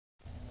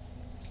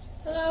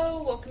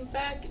Hello, welcome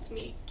back. It's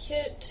me,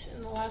 Kit.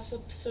 In the last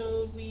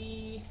episode,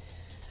 we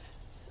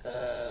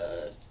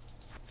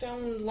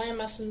found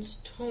Lamesson's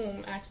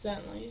tome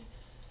accidentally.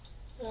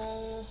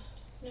 No,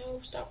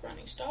 stop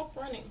running, stop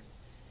running.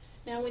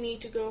 Now we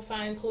need to go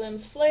find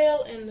Kalim's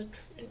flail in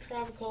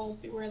Travical,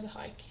 Beware the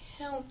High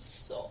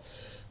Council.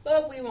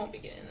 But we won't be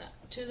getting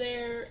to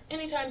there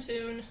anytime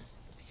soon,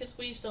 because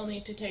we still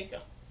need to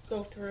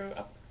go through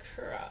Upper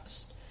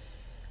Kurast.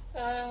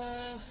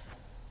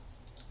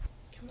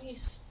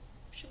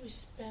 Should we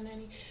spend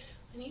any?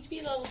 I need to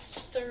be level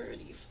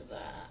 30 for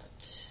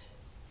that.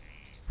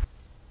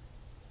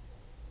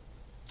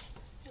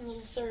 And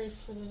level 30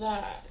 for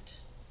that.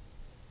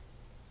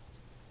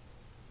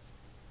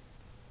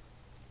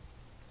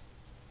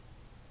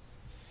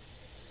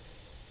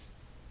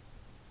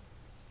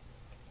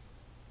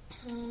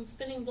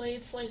 Spinning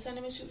blades slice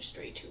enemies who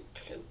stray too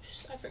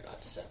close. I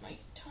forgot to set my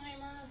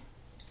timer.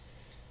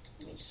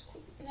 Let me just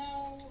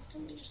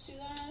do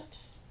that.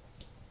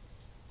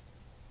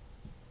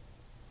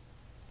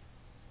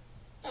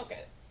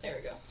 Okay, there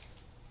we go.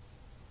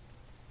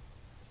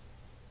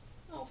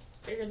 I'll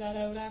figure that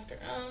out after.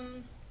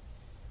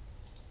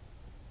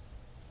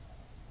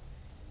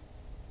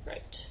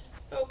 Right.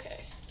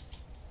 Okay.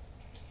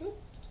 Oop.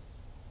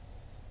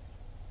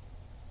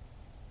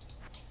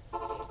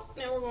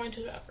 Now we're going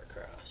to the Upper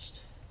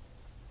Kurast.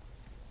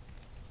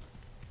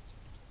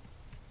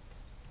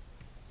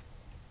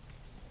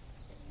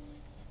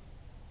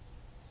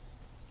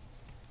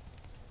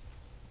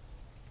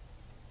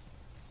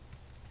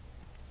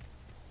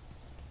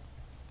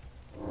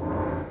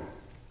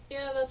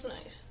 Yeah, that's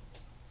nice.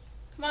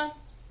 Come on.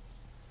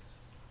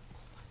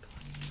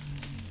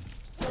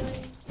 Oh my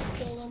god.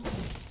 Kill them.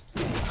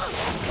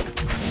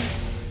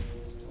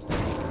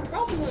 The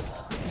problem with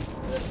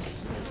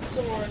this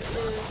sword is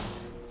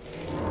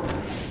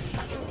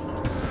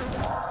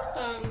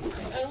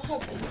I don't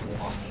have blocking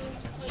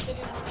like I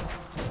do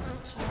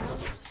with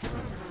talents.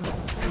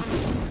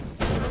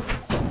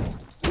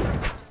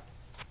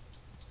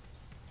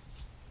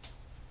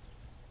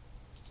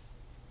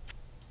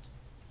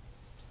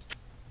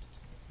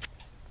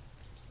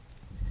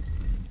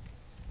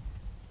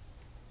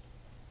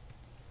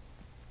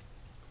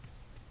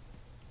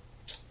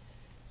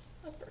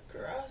 Upper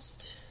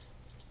Kurast.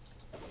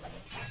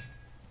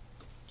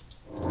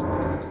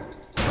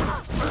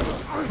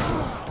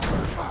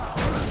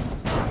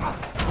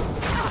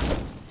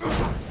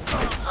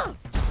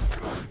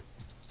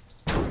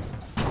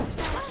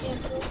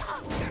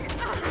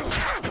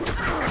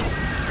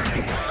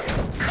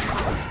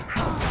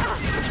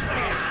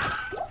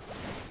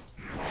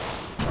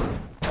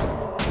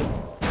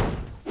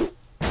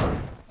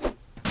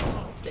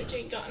 Bitch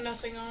ain't got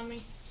nothing on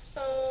me.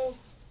 Oh.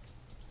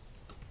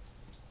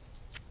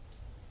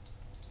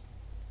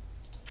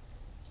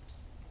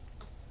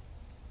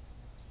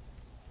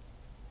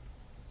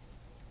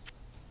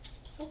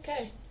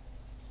 Okay.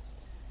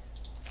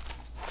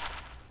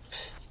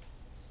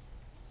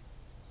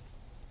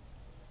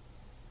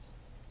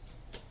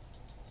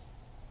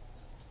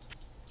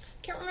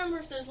 Can't remember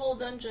if there's little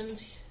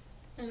dungeons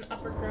in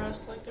Upper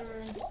Kurast like there were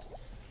in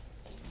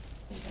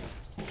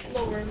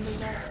Lower and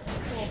Bazaar.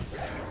 Oh.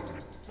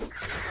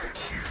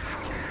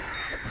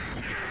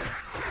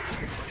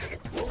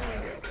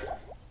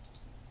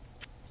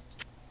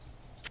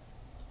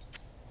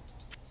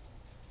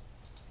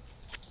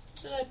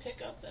 What did I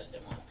pick up that I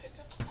didn't want to pick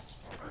up?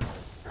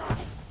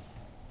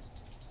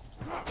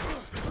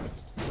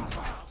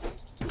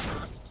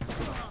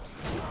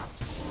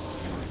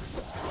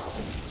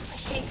 I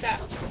hate that.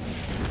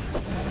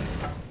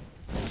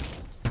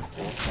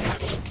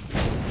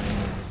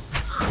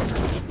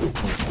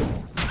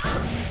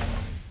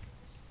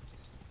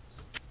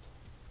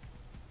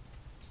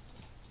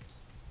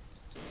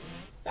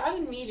 That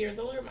and Meteor,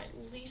 those are my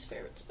least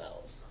favorite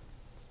spells.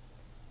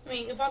 I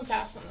mean, if I'm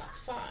fast one, that's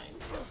fine.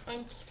 But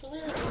I'm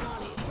clearly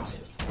not able to.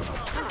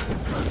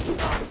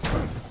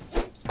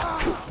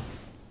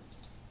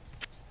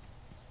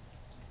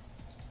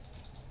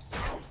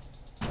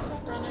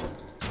 Stop running.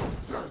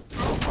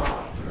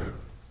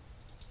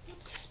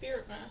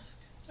 Spirit mask.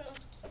 Oh.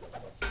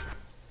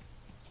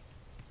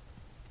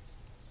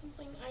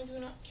 Something I do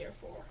not care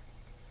for.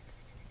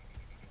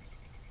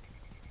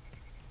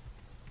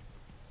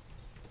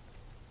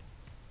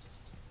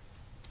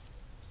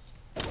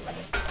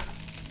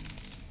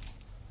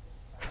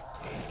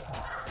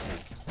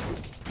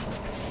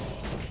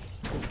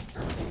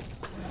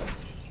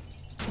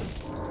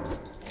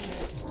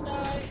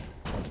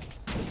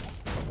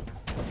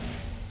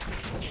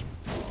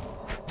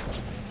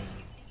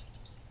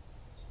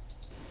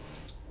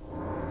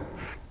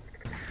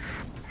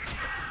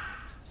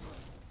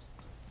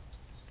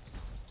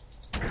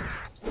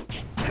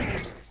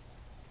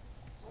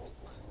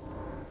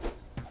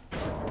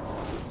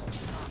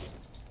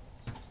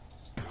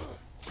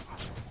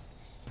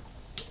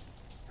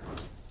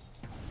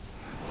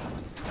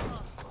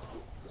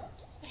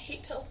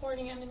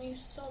 Teleporting enemies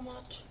so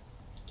much.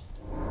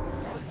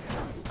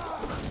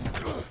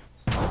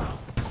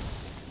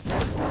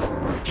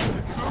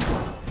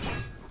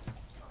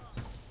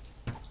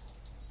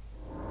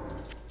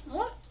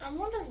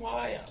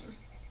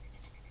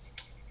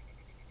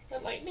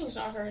 lightning's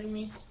not hurting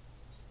me.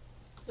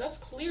 That's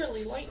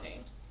clearly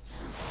lightning.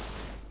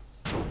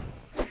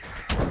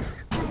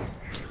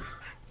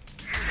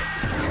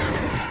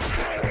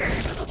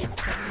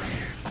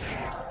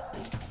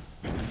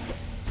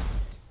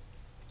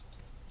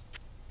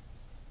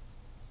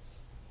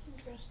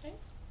 Interesting.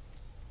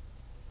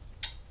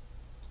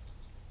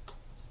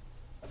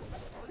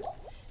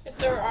 If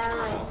there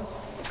are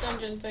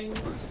dungeon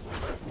things,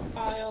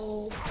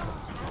 I'll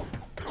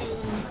do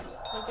them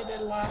like I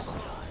did last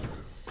time.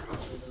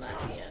 Do them at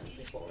the end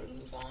before we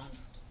move on.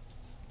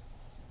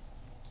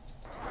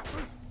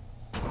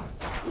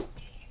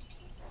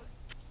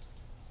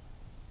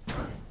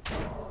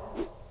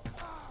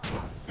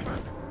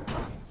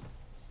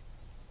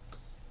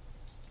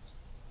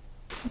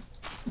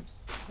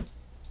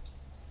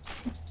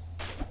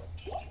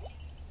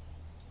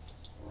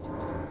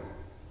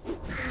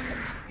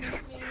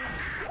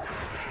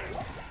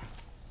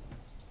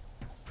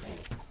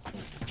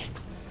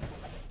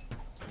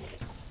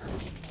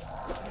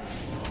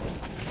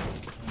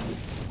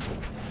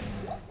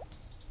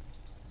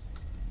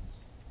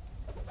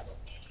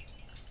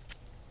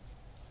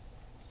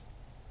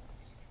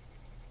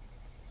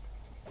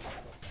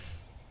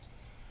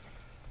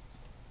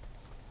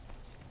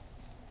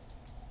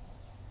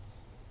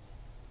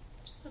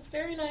 That's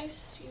very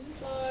nice. You can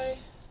fly.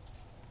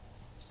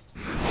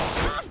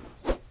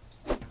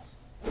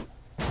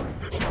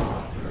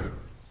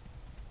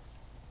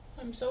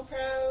 I'm so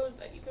proud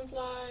that you can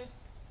fly.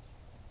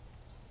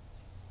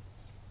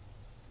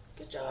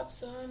 Good job,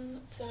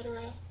 son,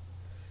 etc.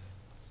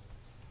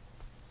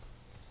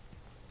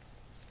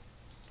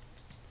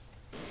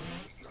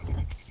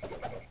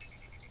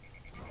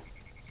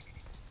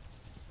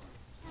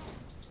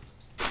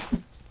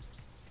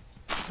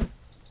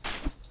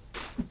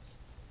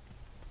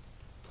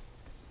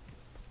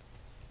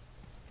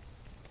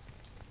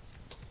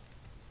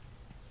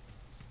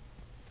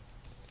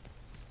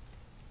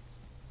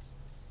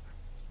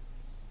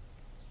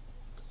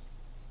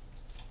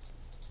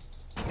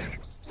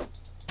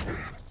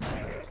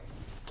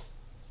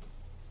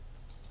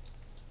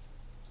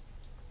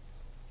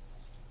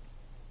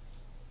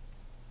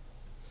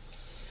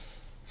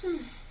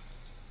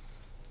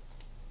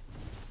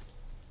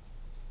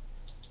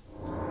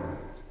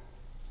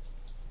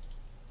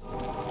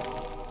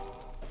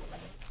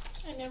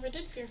 I never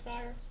did fear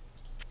fire.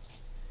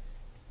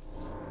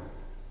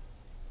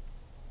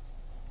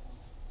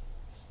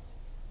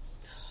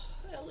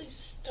 At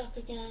least stuck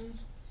again.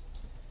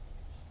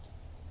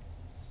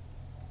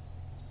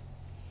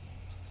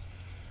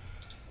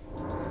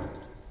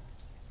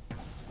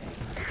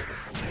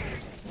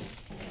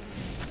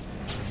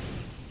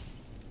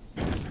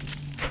 Yeah,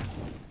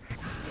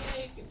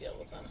 you can deal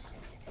with them.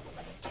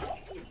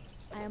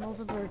 I am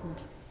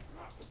overburdened.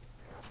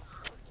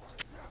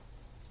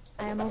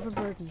 I am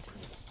overburdened.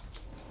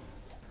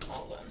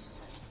 All then.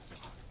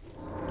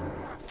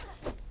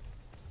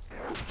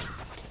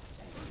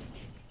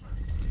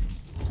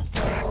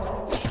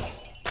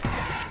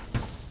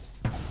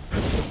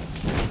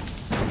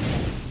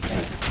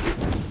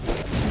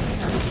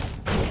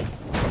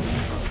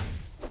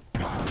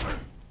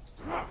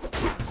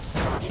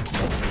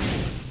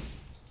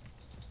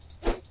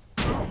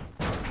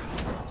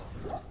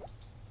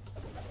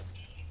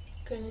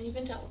 Couldn't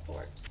even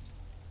teleport.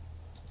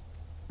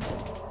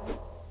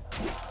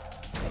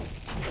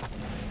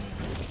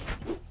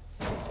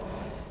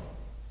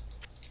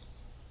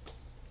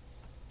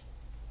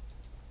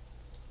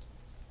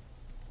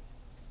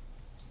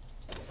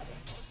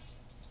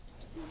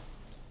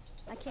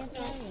 I can't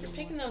No, carry you're anymore.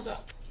 picking those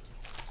up.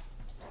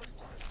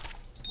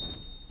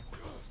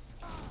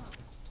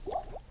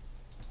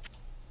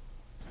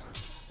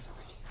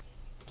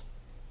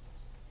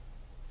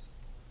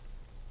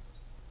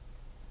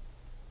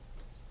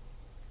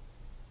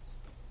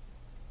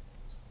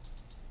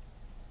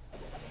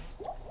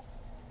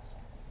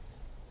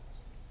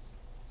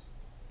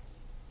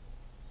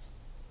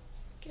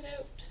 Get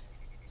out.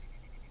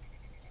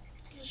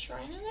 There's a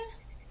shrine in there?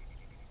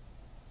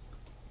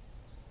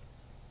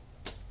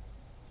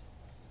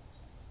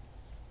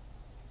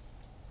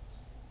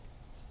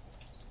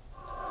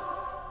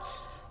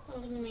 I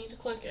didn't mean to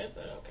click it,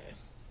 but okay.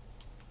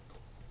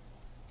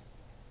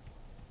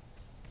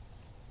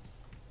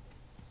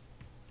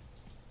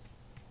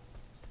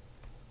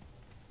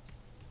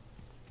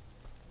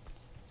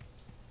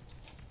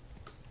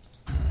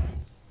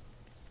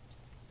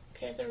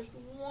 Okay, there's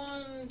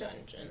one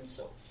dungeon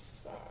so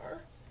far.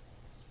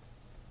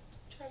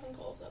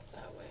 Travancole's up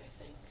that way,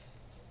 I think.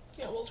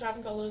 Yeah, well,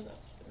 Travancore is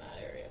up in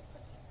that area.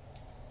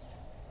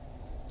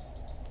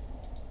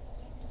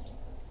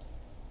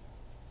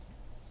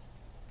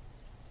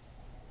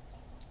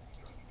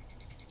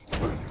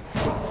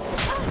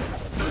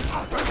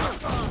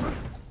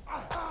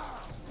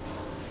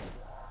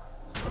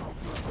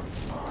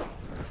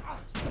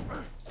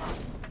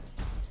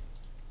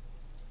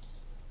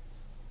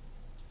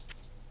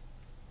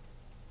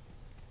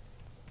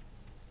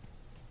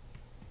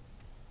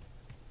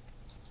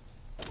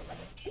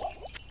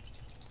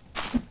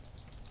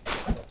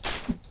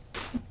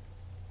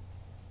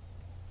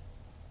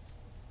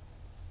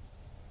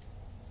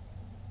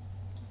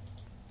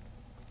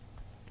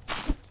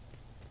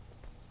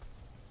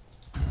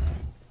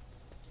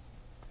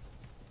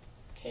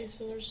 Okay,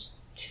 so there's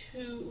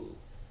 2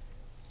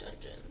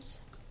 dungeons.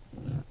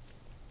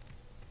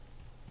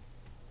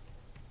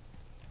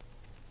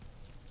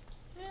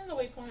 And the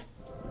waypoint.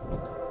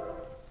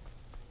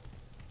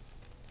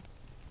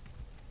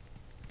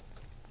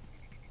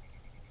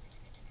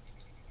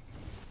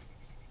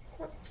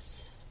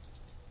 Corpse.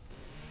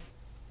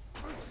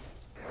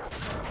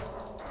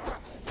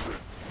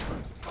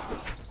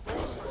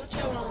 Let's glitch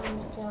out on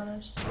the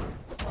corners.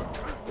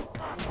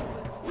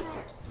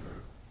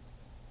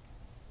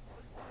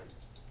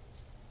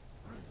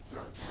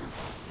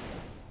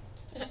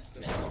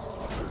 Missed.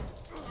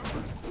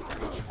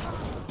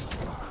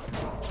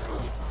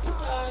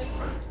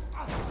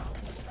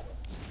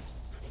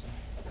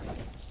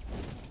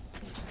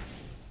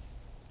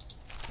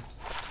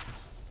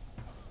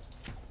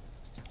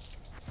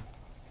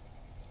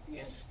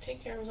 Yes,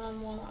 take care of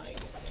them while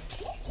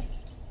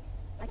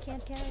I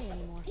can't carry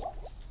anymore.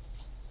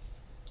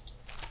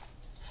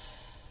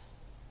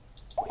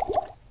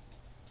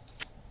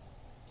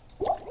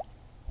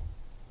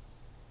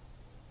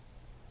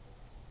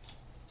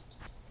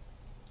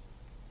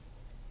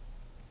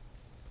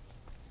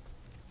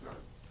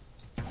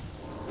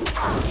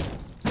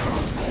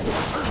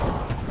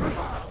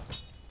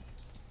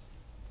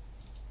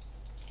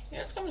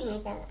 Yeah, it's coming to the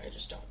point where I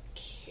just don't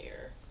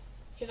care.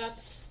 Okay,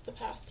 that's the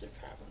path to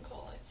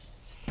Travancore.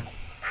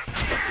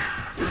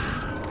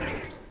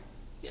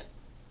 Yeah.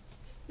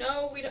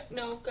 No, we don't.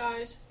 No,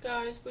 guys,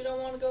 we don't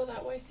want to go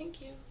that way.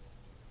 Thank you.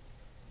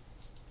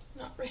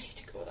 Not ready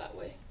to go that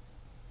way.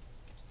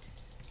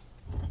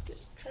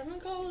 This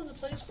Travancore is a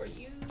place where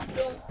you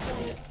don't want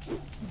to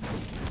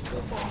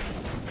go far.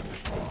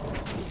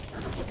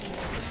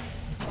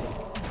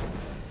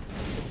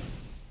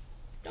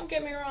 Don't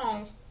get me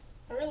wrong.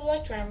 I really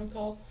like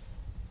Travancore.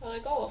 I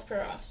like all of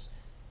Kurast.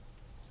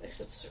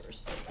 Except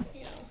sewers, but,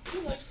 you know,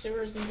 who likes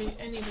sewers in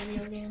any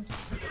video game?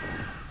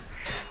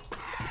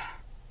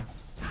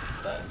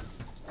 But,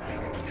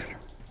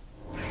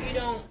 you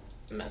don't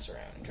mess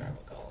around in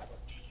Travancore.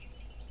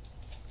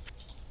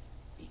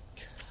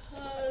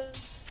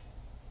 Because...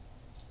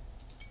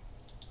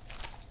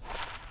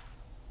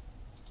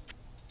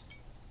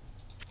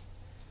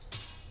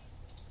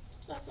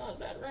 that's not a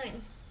bad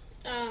ring.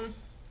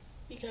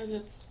 Because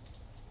it's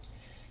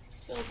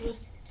filled with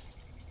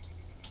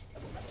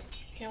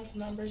council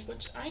members,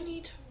 which I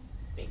need to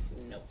make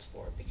notes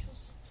for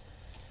because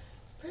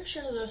I'm pretty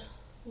sure the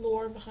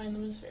lore behind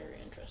them is very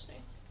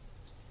interesting.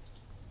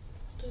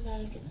 I'll do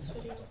that after this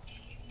video.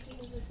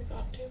 Completely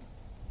forgot to.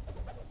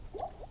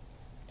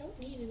 Don't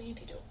need an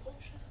antidote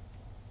potion.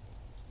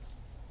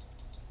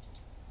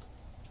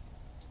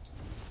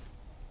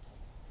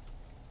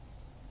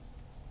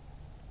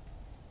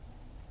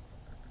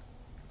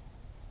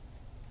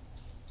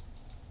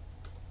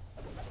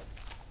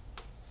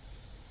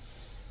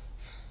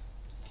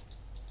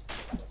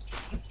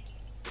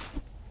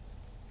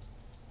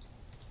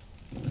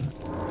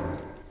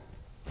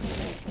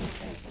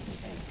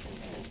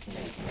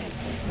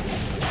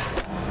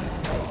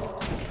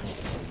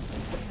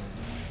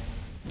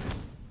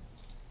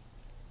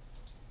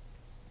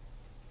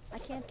 I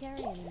can't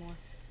carry anymore.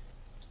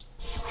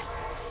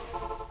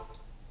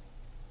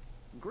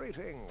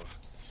 Greetings.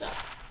 Sup,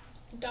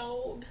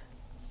 dog.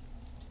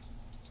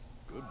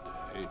 Good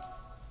day.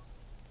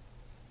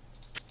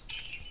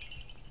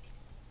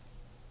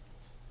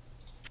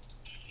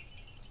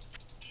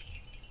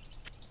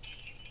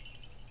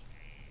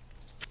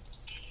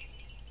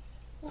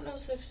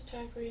 .106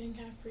 attack rating,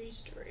 half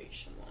freeze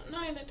duration,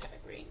 109 attack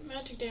rating,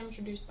 magic damage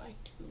reduced by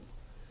 2.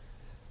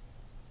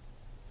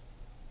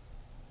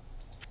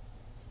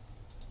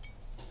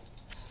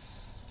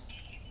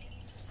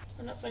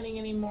 I'm not finding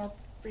any more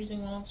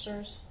freezing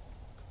monsters.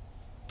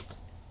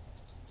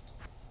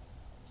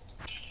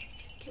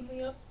 Can we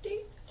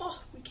update?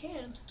 Oh, we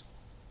can.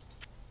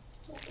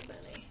 Molto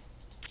bene.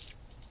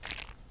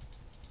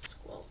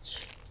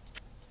 Squelch.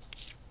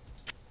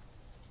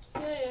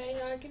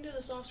 Yeah, I can do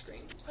this off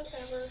screen.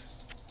 Whatever.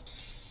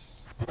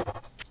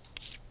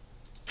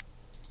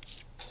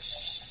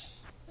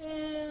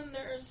 And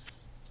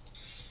there's...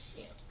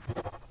 yeah.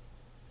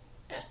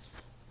 F.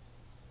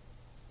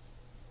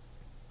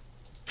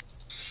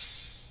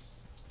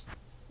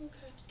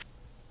 Okay.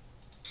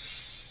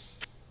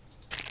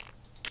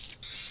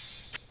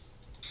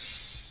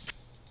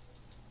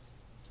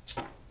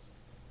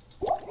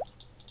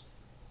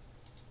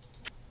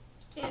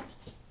 Yeah.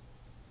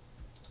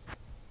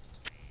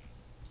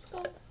 Let's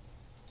go.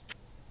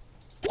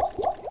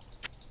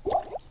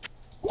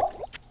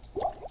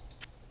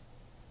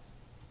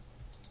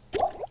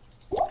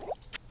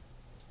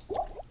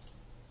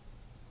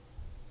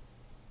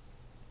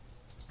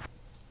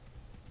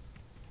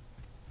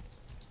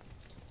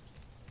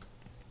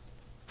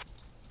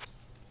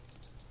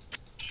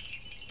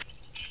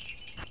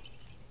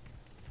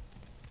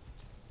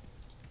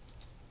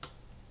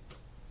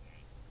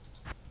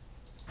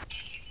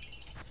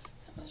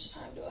 How much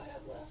time do I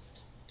have left?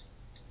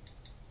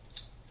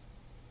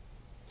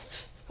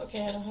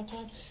 Okay, I don't have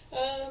time.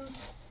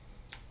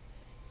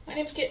 My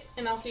name's Kit,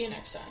 and I'll see you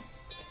next time.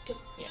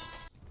 'Cause, yeah.